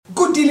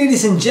Good day,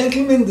 ladies and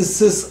gentlemen,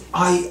 this is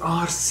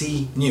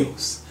IRC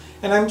News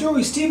and I'm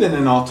Joey Stephen,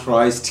 an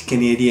authorized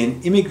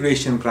Canadian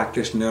immigration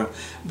practitioner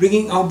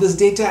bringing out this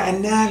data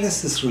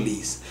analysis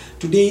release.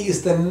 Today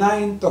is the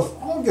 9th of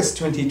August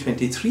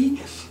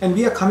 2023 and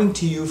we are coming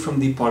to you from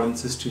the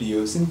Polinsys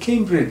Studios in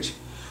Cambridge,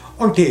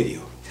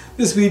 Ontario.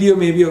 This video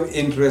may be of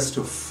interest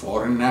to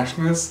foreign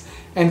nationals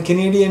and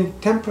Canadian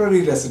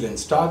temporary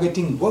residents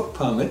targeting work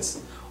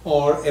permits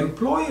or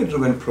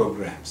employer-driven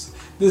programs.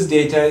 This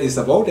data is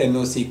about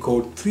NOC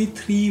code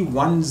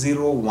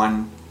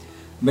 33101,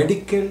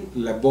 Medical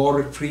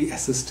Laboratory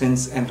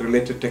Assistants and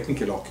Related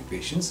Technical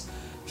Occupations,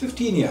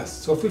 15 years.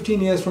 So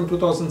 15 years from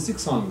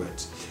 2006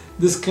 onwards.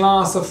 This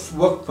class of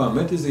work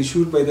permit is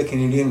issued by the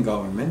Canadian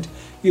government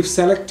if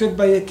selected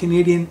by a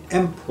Canadian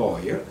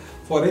employer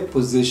for a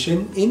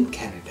position in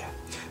Canada.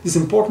 This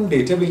important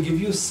data will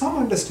give you some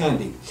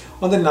understanding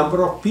on the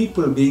number of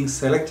people being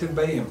selected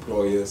by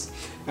employers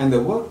and the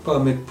work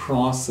permit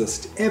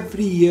processed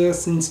every year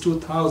since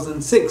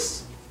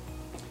 2006.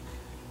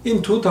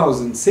 In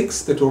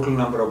 2006, the total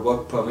number of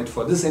work permit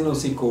for this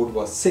NOC code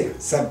was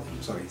 6.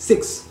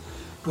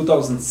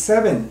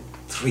 2007,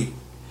 3.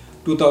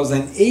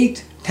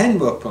 2008, 10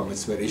 work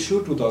permits were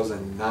issued.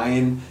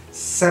 2009,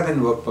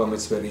 7 work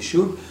permits were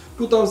issued.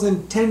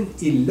 2010,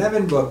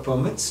 11 work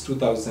permits.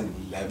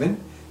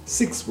 2011,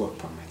 6 work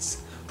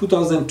permits.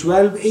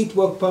 2012, 8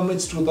 work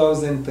permits.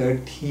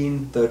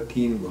 2013,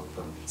 13 work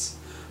permits.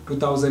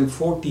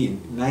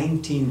 2014,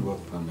 19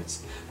 work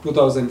permits.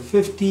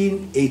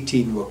 2015,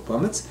 18 work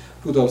permits.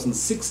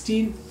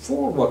 2016,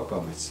 4 work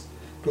permits.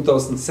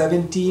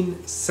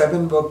 2017,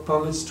 7 work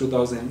permits.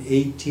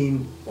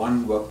 2018,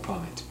 1 work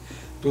permit.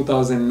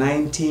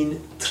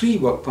 2019, 3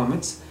 work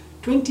permits.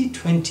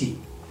 2020,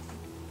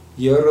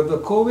 year of the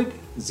COVID,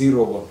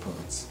 0 work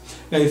permits.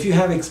 Now, if you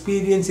have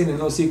experience in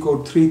NOC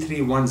code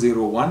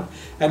 33101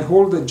 and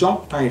hold the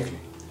job title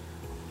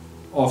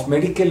of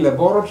Medical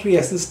Laboratory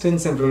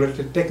Assistants and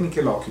Related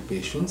Technical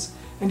Occupations,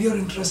 and you're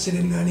interested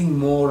in learning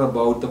more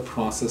about the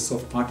process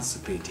of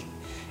participating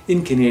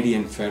in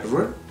Canadian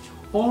federal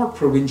or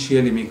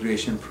provincial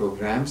immigration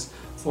programs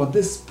for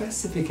this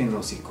specific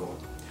NOC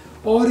code,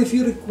 or if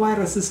you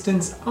require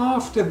assistance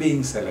after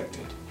being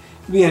selected,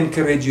 we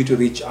encourage you to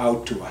reach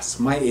out to us,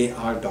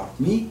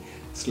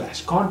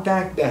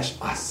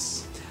 myar.me/contact-us.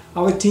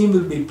 Our team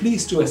will be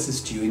pleased to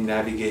assist you in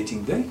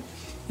navigating the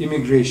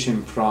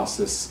immigration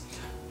process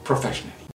professionally.